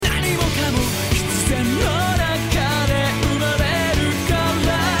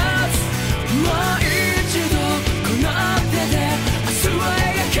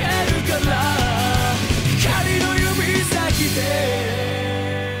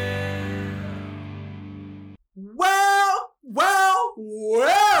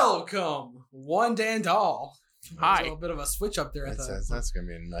Welcome, one and all. Hi. A little bit of a switch up there. That's going to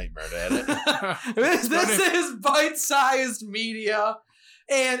be a nightmare to edit. This is bite-sized media,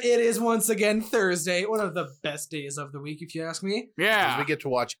 and it is once again Thursday, one of the best days of the week, if you ask me. Yeah. Because we get to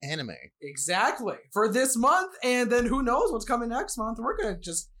watch anime. Exactly. For this month, and then who knows what's coming next month.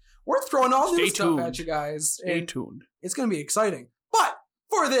 We're throwing all new stuff at you guys. Stay tuned. It's going to be exciting. But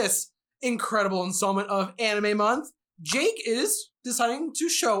for this incredible installment of Anime Month, Jake is deciding to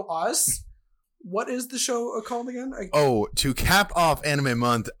show us. What is the show called again? To cap off Anime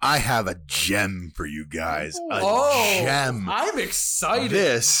Month, I have a gem for you guys. A gem. I'm excited.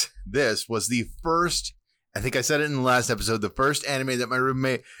 This was the first, I think I said it in the last episode, the first anime that my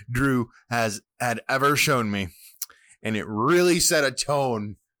roommate Drew had ever shown me. And it really set a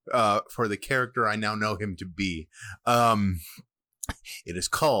tone for the character I now know him to be. It is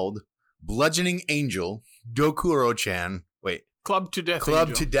called Bludgeoning Angel, Dokuro-Chan. Wait. Club to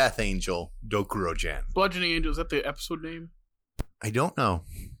Death Angel, Dokuro-Chan. Bludgeoning Angel, is that the episode name? I don't know.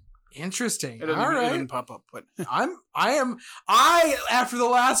 Interesting. It doesn't pop up, but I after the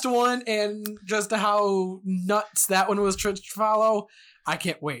last one and just how nuts that one was to follow, I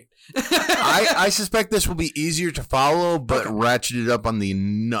can't wait. I suspect this will be easier to follow, but ratcheted up on the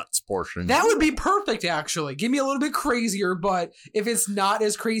nuts portion. That would be perfect, actually. Give me a little bit crazier, but if it's not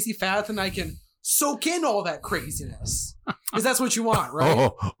as crazy fast, then I can soak in all that craziness. Because that's what you want,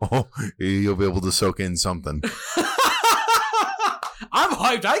 right? You'll be able to soak in something. I'm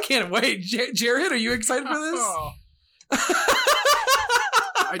hyped. I can't wait. Jared, are you excited for this?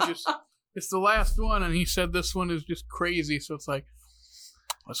 It's the last one, and he said this one is just crazy, so it's like,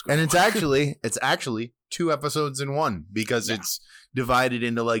 let's go. And it's actually 2 episodes in one, because it's divided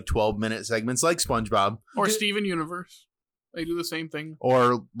into like 12-minute segments like SpongeBob. Or Steven Universe. They do the same thing.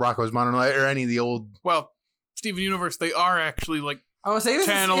 Or Rocko's Modern Life, or any of the old... Well, Steven Universe, they are actually like I would say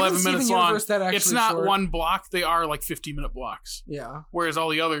 10, 11 minutes long. It's not short. one block. They are like 50-minute blocks. Yeah. Whereas all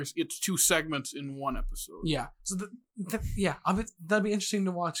the others, it's 2 segments in one episode. Yeah. So that'd be interesting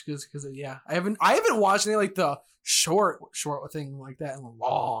to watch because I haven't watched any like the short thing like that in a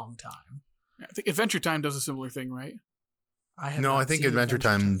long time. I think Adventure Time does a similar thing, right? I think Adventure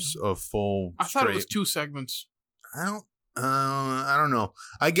Time's a full. I thought it was 2 segments. I don't know.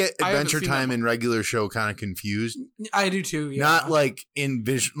 I get Adventure Time and regular show kind of confused. I do too. Yeah. Not like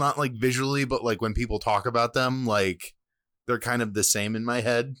not like visually, but like when people talk about them, like they're kind of the same in my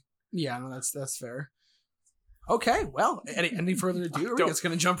head. Yeah, no, that's fair. Okay, well, any further ado, we're just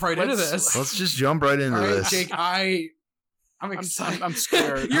gonna jump right into this. Let's just jump right into this. Jake, I'm excited. I'm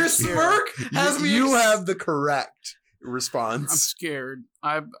scared. Your smirk has me. You have the correct response. I'm scared.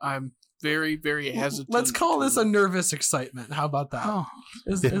 I'm very, very hesitant. Let's call this a nervous excitement. How about that? Oh.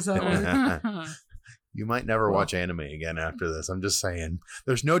 Is that what? You might never watch anime again after this. I'm just saying.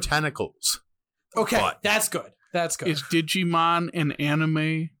 There's no tentacles. Okay, that's good. That's good. Is Digimon an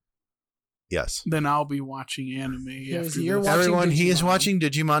anime? Yes. Then I'll be watching anime after this. Everyone, he is watching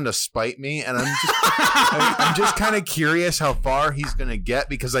Digimon to spite me, and I'm just kind of curious how far he's going to get,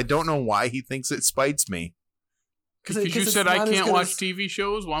 because I don't know why he thinks it spites me. Because you said I can't watch TV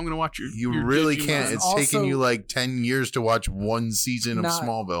shows? Well, I'm going to watch your You really Digimon. can't. It's taken you like 10 years to watch one season of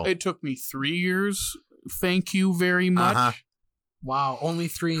Smallville. It took me 3 years. Thank you very much. Uh-huh. Wow, only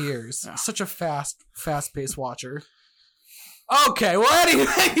 3 years. Yeah. Such a fast-paced watcher. Okay, well,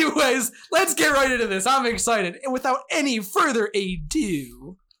 anyways, let's get right into this. I'm excited. And without any further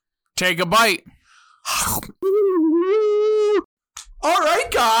ado... Take a bite. All right,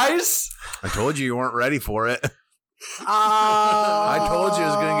 guys. I told you weren't ready for it. I told you it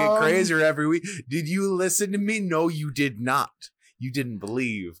was going to get crazier every week. Did you listen to me? No, you did not. You didn't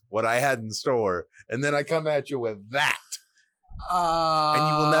believe what I had in store. And then I come at you with that. And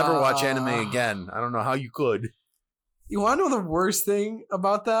you will never watch anime again. I don't know how you could. You want to know the worst thing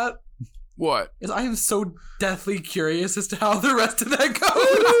about that? What? Is I am so deathly curious as to how the rest of that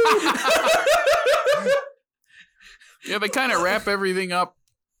goes. Yeah, they kind of wrap everything up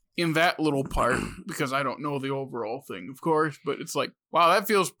in that little part, because I don't know the overall thing, of course, but it's like, wow, that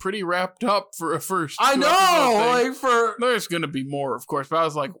feels pretty wrapped up for a first. I know, there's gonna be more, of course, but I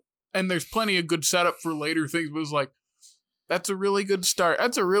was like, and there's plenty of good setup for later things, but it's like, that's a really good start.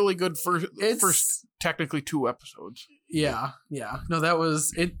 That's a really good first technically 2 episodes. Yeah. No, that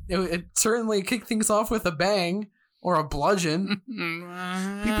was it. It certainly kicked things off with a bang. Or a bludgeon.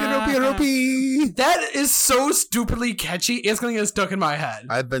 That is so stupidly catchy. It's going to get stuck in my head.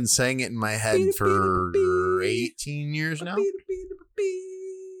 I've been saying it in my head for 18 years now.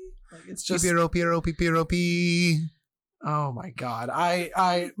 It's just... Oh my god.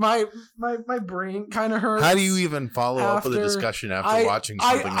 My brain kind of hurts. How do you even follow up with a discussion after watching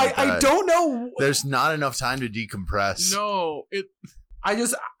something like that? I don't know. There's not enough time to decompress. No,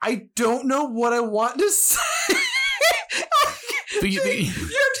 I don't know what I want to say. You have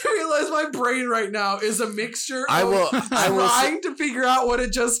to realize my brain right now is a mixture of trying to figure out what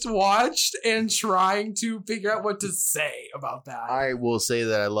it just watched and trying to figure out what to say about that. I will say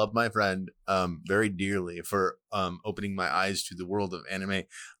that I love my friend very dearly for opening my eyes to the world of anime.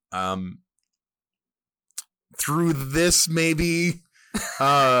 Through this, maybe.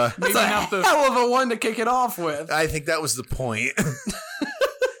 That's a hell of a one to kick it off with. I think that was the point.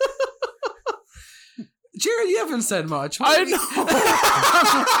 Jared, you haven't said much. I know.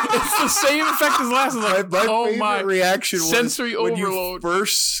 It's the same effect as last one. My favorite reaction was sensory when overload. you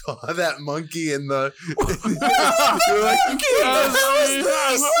first saw that monkey in the... What's with the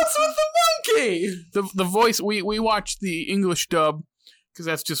monkey? The voice, we watched the English dub, because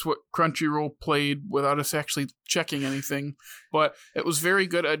that's just what Crunchyroll played without us actually checking anything. But it was very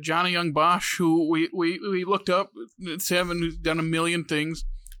good. Johnny Young Bosch, who we looked up, it's him and who's done a million things,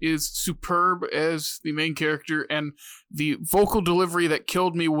 is superb as the main character, and the vocal delivery that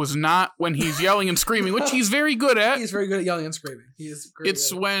killed me was not when he's yelling and screaming, which he's very good at. He's very good at yelling and screaming. He is great.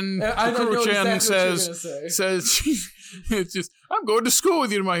 It's when Dokuro-Chan says, it's just, I'm going to school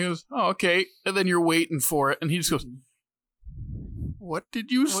with you tomorrow. He goes, oh, okay. And then you're waiting for it, and he just goes, what did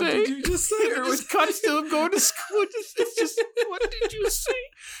you say? What did you just say? It just cuts to him going to school. It's just, what did you say?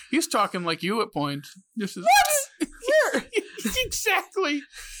 He's talking like you at point. Just as, what? Where? Exactly.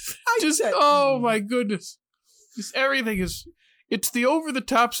 Oh my goodness. Just everything is, it's the over the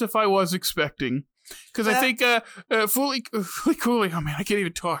top stuff I was expecting. Because I think Fully Cooley, oh man, I can't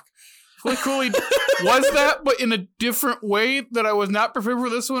even talk. Fully Cooley was that, but in a different way that I was not prepared for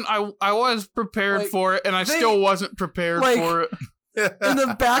this one. I was prepared for it, and I still wasn't prepared for it. In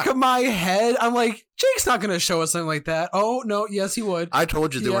the back of my head, I'm like, Jake's not going to show us something like that. Oh, no, yes, he would. I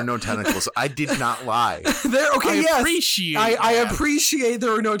told you there were no tentacles. I did not lie. I appreciate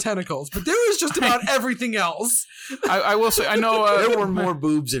there were no tentacles, but there was just about everything else. I will say, I know... there were more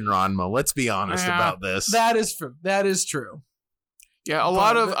boobs in Ranma. Let's be honest about this. That is true. That is true. Yeah,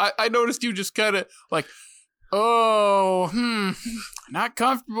 lot of... I noticed you just kind of like... not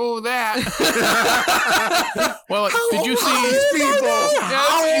comfortable with that. Well, did you see these people?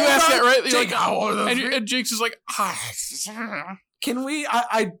 Yeah, you asked that, right? Jake, like, how old are those and Jake's just like, can we?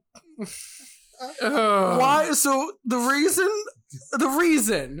 Why? So the reason that the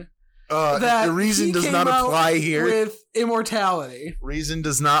reason does not apply here with immortality. Reason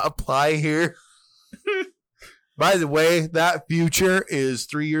does not apply here. By the way, that future is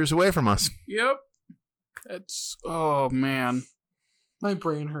 3 years away from us. Yep. It's, oh man, my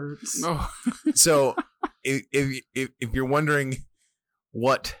brain hurts. Oh. So if you're wondering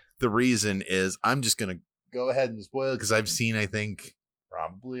what the reason is, I'm just gonna go ahead and spoil it because I've seen, I think,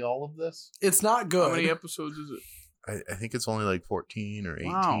 probably all of this. It's not good. How many episodes is it? I think it's only like 14 or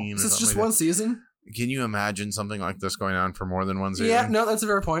 18. Wow. Or is this just like one season? Can you imagine something like this going on for more than one season? Yeah, no, that's a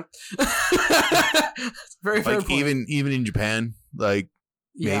fair point. Very fair like point. Even in Japan, like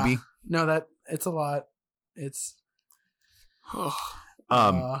maybe. No, it's a lot. It's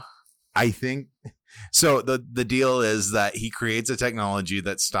I think so. The deal is that he creates a technology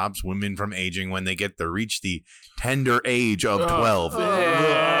that stops women from aging when they get to reach the tender age of 12.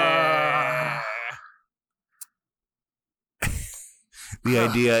 The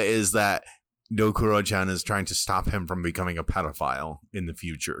idea is that Dokuro-Chan is trying to stop him from becoming a pedophile in the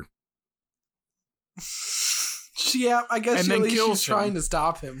future. Yeah, I guess she's trying to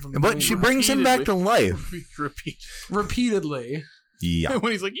stop him from. But she brings him back to life repeatedly. Yeah.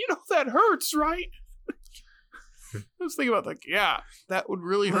 When he's like, that hurts, right? I was thinking about that would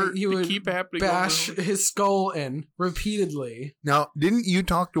really hurt. He would keep happening. Bash his skull in repeatedly. Now, didn't you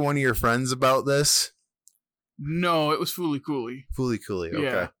talk to one of your friends about this? No, it was Fully Cooley. Fully Cooley.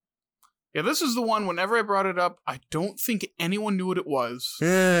 Okay. Yeah, this is the one. Whenever I brought it up, I don't think anyone knew what it was.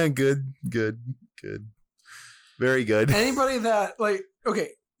 Yeah, good. Very good. Anybody that, okay,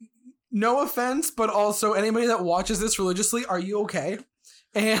 no offense, but also anybody that watches this religiously, are you okay?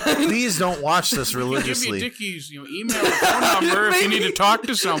 And please don't watch this religiously. Give me Dickie's email or phone number if you need to talk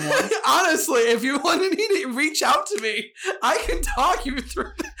to someone. Honestly, if you want to reach out to me, I can talk you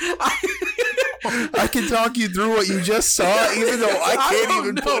through. I can talk you through what you just saw, even though I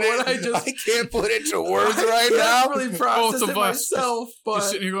can't put it to words right now. I can't really process it myself, but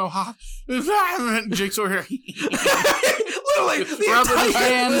just sitting here going, Jake's over here. Literally, the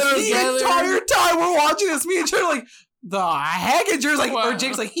entire time we're watching this, me and Trey are like, the heck? And Jared's like, or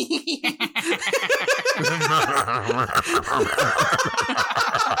Jake's like,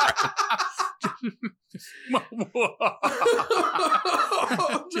 oh, no.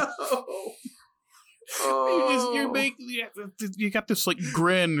 You got this like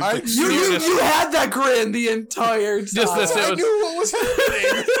grin. You had that grin the entire time. I knew what was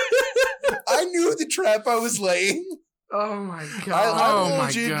happening. I knew the trap I was laying. Oh my god! I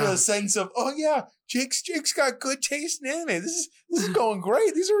lulled you into a sense of, oh yeah, Jake's got good taste in anime. This is going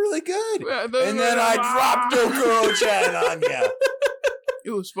great. These are really good. And then I dropped Dokuro-Chan on you.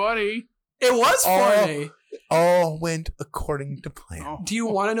 It was funny. It was funny. All went according to plan. Oh. Do you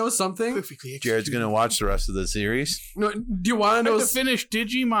want to know something? Jared's gonna watch the rest of the series. No, do you want to know? To finish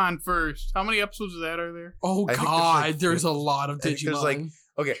Digimon first. How many episodes of that are there? Oh god, there's a lot of Digimon.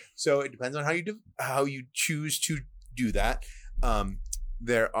 Okay, so it depends on how you choose to do that.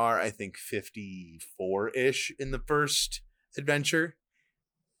 There are, I think, 54-ish in the first adventure.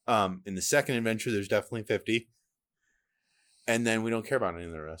 In the second adventure, there's definitely 50. And then we don't care about any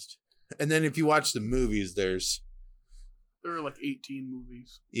of the rest. And then if you watch the movies, there are like 18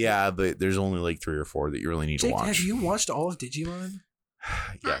 movies. Yeah, but there's only like 3 or 4 that you really need to watch. Have you watched all of Digimon?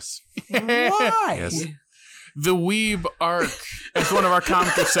 Yes. Why? Yes. The Weeb arc, as one of our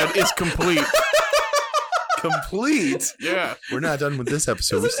commenters said, is complete. Complete? Yeah. We're not done with this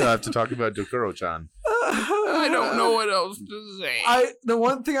episode. We still have to talk about Dokuro-Chan. I don't know what else to say. The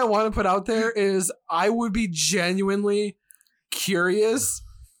one thing I want to put out there is I would be genuinely curious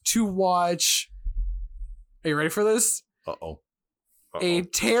to watch. Are you ready for this? A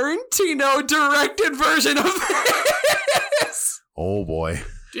Tarantino directed version of this. Oh boy.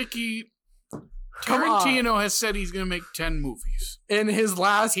 Dickie, Tarantino has said he's going to make 10 movies. In his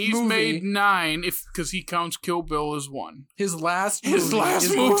last He's movie. made 9 because he counts Kill Bill as 1. His last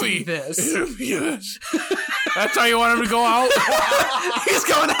movie. movie. This. Yes. That's how you want him to go out? He's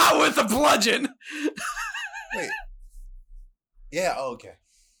going out with a bludgeon. Wait. Yeah, okay.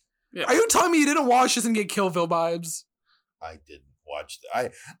 Yeah. Are you telling me you didn't watch this and get Killville vibes? I didn't watch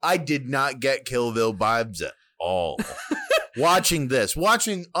I did not get Killville vibes at all. Watching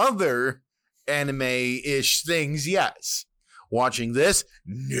other anime-ish things, yes. Watching this,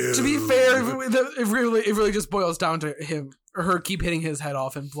 no. To be fair, it really just boils down to him or her keep hitting his head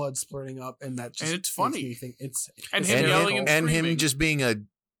off and blood splurting up, and that just and it's funny. makes me think it's him yelling and him just being a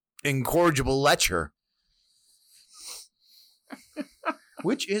incorrigible lecher.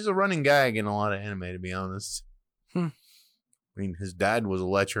 Which is a running gag in a lot of anime, to be honest. I mean, his dad was a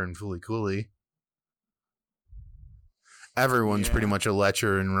lecher in Fooly Cooly. Everyone's pretty much a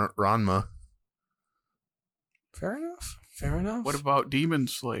lecher in Ranma. Fair enough. What about Demon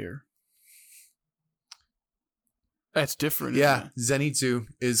Slayer? That's different. Yeah, Zenitsu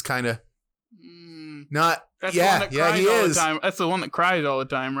is kind of not. That's yeah, the one that cries he all is. The time. That's the one that cries all the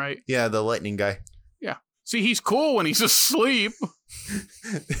time, right? Yeah, the lightning guy. Yeah. See, he's cool when he's asleep.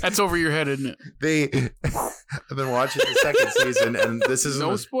 That's over your head, isn't it? I've been watching the second season, and this is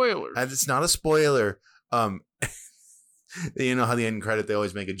no spoilers. It's not a spoiler. You know how the end credit they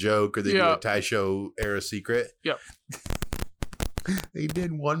always make a joke or they do a Taisho era secret. Yep. They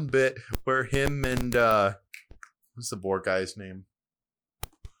did one bit where him and what's the boar guy's name?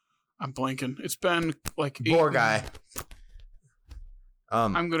 I'm blanking. It's been like boar guy.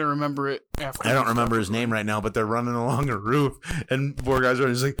 I'm gonna remember it after. I don't remember his name right now, but they're running along a roof, and boar guy's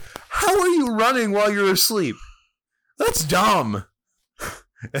running. He's like, "How are you running while you're asleep? That's dumb."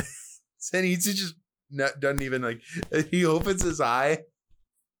 And he's just doesn't even like. He opens his eye.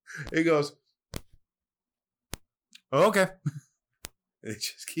 He goes, oh, "Okay." They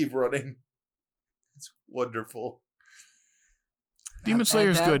just keep running. It's wonderful. Demon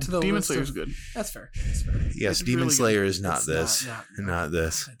Slayer's good. Demon Slayer's good. That's fair. Yes, It's Demon really Slayer good. is not It's this. Not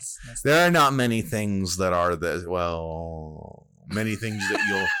this. That's There are not many things that are this. Well, many things that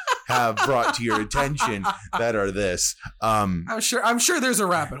you'll have brought to your attention that are this. I'm sure there's a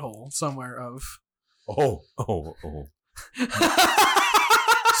rabbit hole somewhere of. Oh.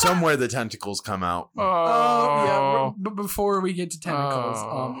 Somewhere the tentacles come out. Yeah. But before we get to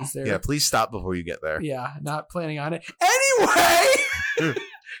tentacles, is there? Yeah, please stop before you get there. Yeah, not planning on it. Anyway,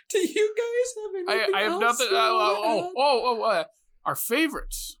 do you guys have anything I have else nothing. Our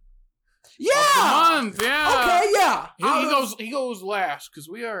favorites. Yeah. Of the month. Yeah. Okay. Yeah. He goes last because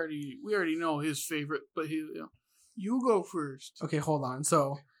we already know his favorite, but you go first. Okay, hold on.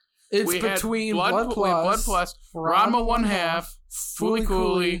 So it's we between Blood Plus, Ranma 1/2, Fooly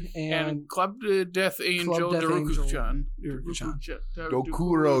Cooly, and and Club Death Angel, Dokuro-Chan.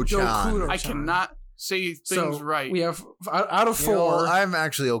 Dokuro-Chan. I cannot say things right. We have out of 4. I'm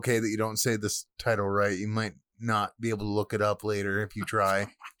actually okay that you don't say this title right. You might not be able to look it up later if you try.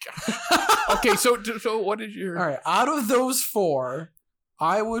 Okay, so what is your... All right, out of those 4,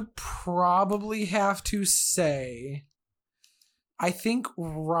 I would probably have to say, I think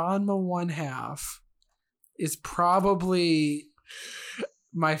Ranma 1/2 is probably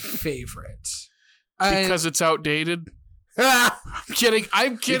my favorite. Because it's outdated? I'm kidding.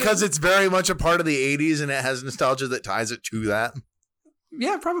 Because it's very much a part of the 80s and it has nostalgia that ties it to that.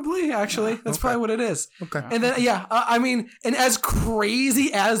 Yeah, probably, actually. That's probably what it is. Okay. And then, I mean, and as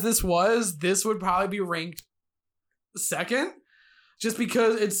crazy as this was, this would probably be ranked second, just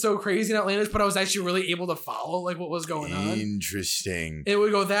because it's so crazy and outlandish, but I was actually really able to follow, like, what was going on. Interesting. It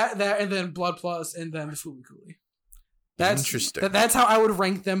would go that, and then Blood Plus, and then Fooly Cooly. Interesting. That's how I would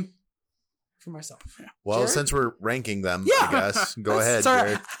rank them for myself. Yeah. Well, Jared? Since we're ranking them, Yeah. I guess. Go ahead, Sorry,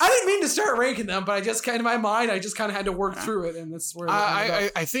 Jared. I didn't mean to start ranking them, but I just kind of, in my mind, I just kind of had to work through it, and that's where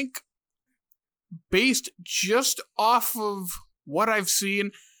I think based just off of what I've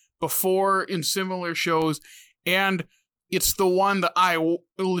seen before in similar shows, and it's the one that I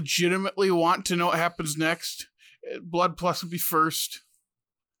legitimately want to know what happens next, Blood Plus would be first.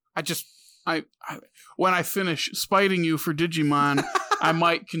 I when I finish spiting you for Digimon, I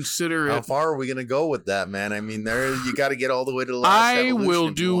might consider it. How far are we going to go with that, man? I mean, you got to get all the way to the last I will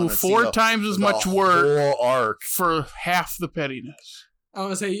do 4 times as much work arc for half the pettiness. I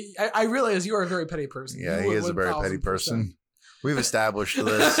want to say, I realize you are a very petty person. Yeah, he is a very petty person. We've established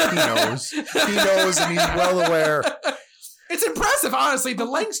this. He knows. He knows, and he's well aware. It's impressive, honestly. The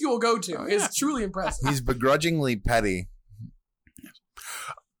lengths you will go to is truly impressive. He's begrudgingly petty.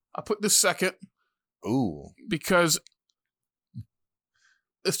 I'll put this second. Ooh. Because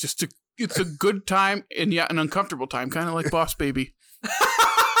it's just it's a good time and yet an uncomfortable time, kind of like Boss Baby.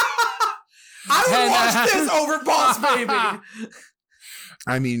 I would watch this over Boss Baby.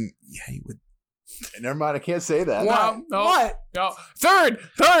 I mean, yeah, you would. Never mind, I can't say that. What? No, what? No. Third.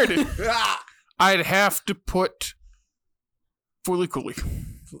 I'd have to put Fooly Cooly.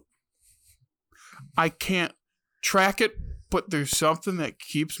 I can't track it, but there's something that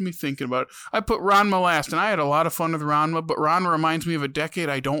keeps me thinking about it. I put Ranma last, and I had a lot of fun with Ranma, but Ranma reminds me of a decade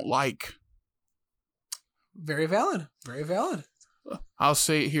I don't like. Very valid. Very valid. I'll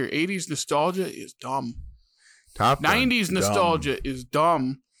say it here. 80s nostalgia is dumb. Top 90s dumb. nostalgia is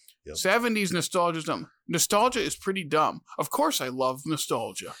dumb. Yep. 70s nostalgia is dumb. Nostalgia is pretty dumb. Of course I love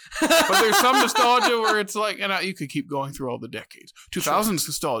nostalgia. But there's some nostalgia where it's like, and you could keep going through all the decades. 2000s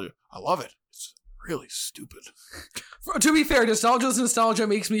nostalgia. I love it. It's really stupid. To be fair, nostalgia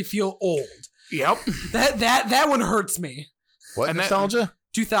makes me feel old. Yep. That one hurts me. What and nostalgia?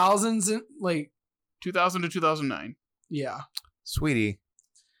 2000s, like 2000 to 2009. Yeah. Sweetie.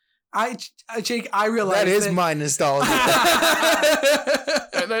 Jake, I realize that is my nostalgia.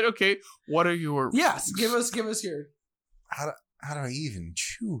 Okay, what are your... Yes, give us your... How do I even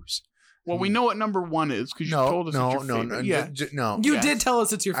choose? Well, we know what number 1 is because you told us it's your favorite. No. You did tell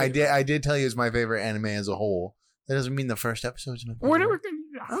us it's your favorite. I did tell you it's my favorite anime as a whole. That doesn't mean the first episode's my favorite.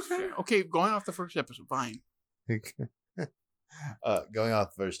 Okay, going off the first episode, fine. Going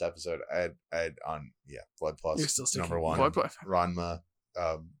off the first episode, I'd on Blood Plus. You're still number 1. Blood Plus. Ranma,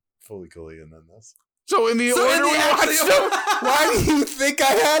 Fooly Cooly, and then this. So in the order we watched them, why do you think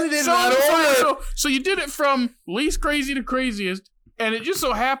I had it in that order? So you did it from least crazy to craziest, and it just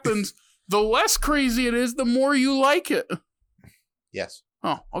so happens the less crazy it is, the more you like it. Yes.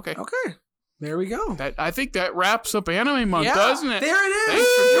 Oh, okay. Okay. There we go. I think that wraps up Anime Month, doesn't it? There it is.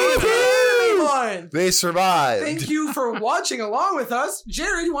 Thanks for joining us. They survived. Thank you for watching along with us.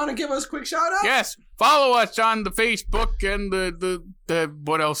 Jared, you want to give us a quick shout out? Yes. Follow us on the Facebook and the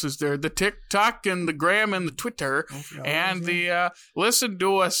what else is there? The TikTok and the Gram and the Twitter. And listen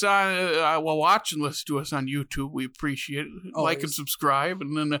to us on watch and listen to us on YouTube. We appreciate it. Always. Like and subscribe.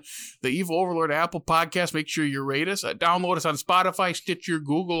 And then the Evil Overlord Apple Podcast. Make sure you rate us. Download us on Spotify, Stitcher,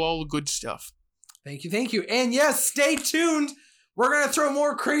 Google, all the good stuff. Thank you. And yes, stay tuned. We're going to throw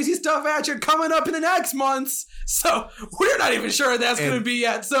more crazy stuff at you coming up in the next months. So we're not even sure that's going to be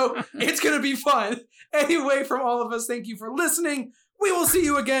yet. So it's going to be fun. Anyway, from all of us, thank you for listening. We will see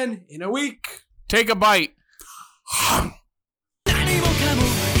you again in a week. Take a bite.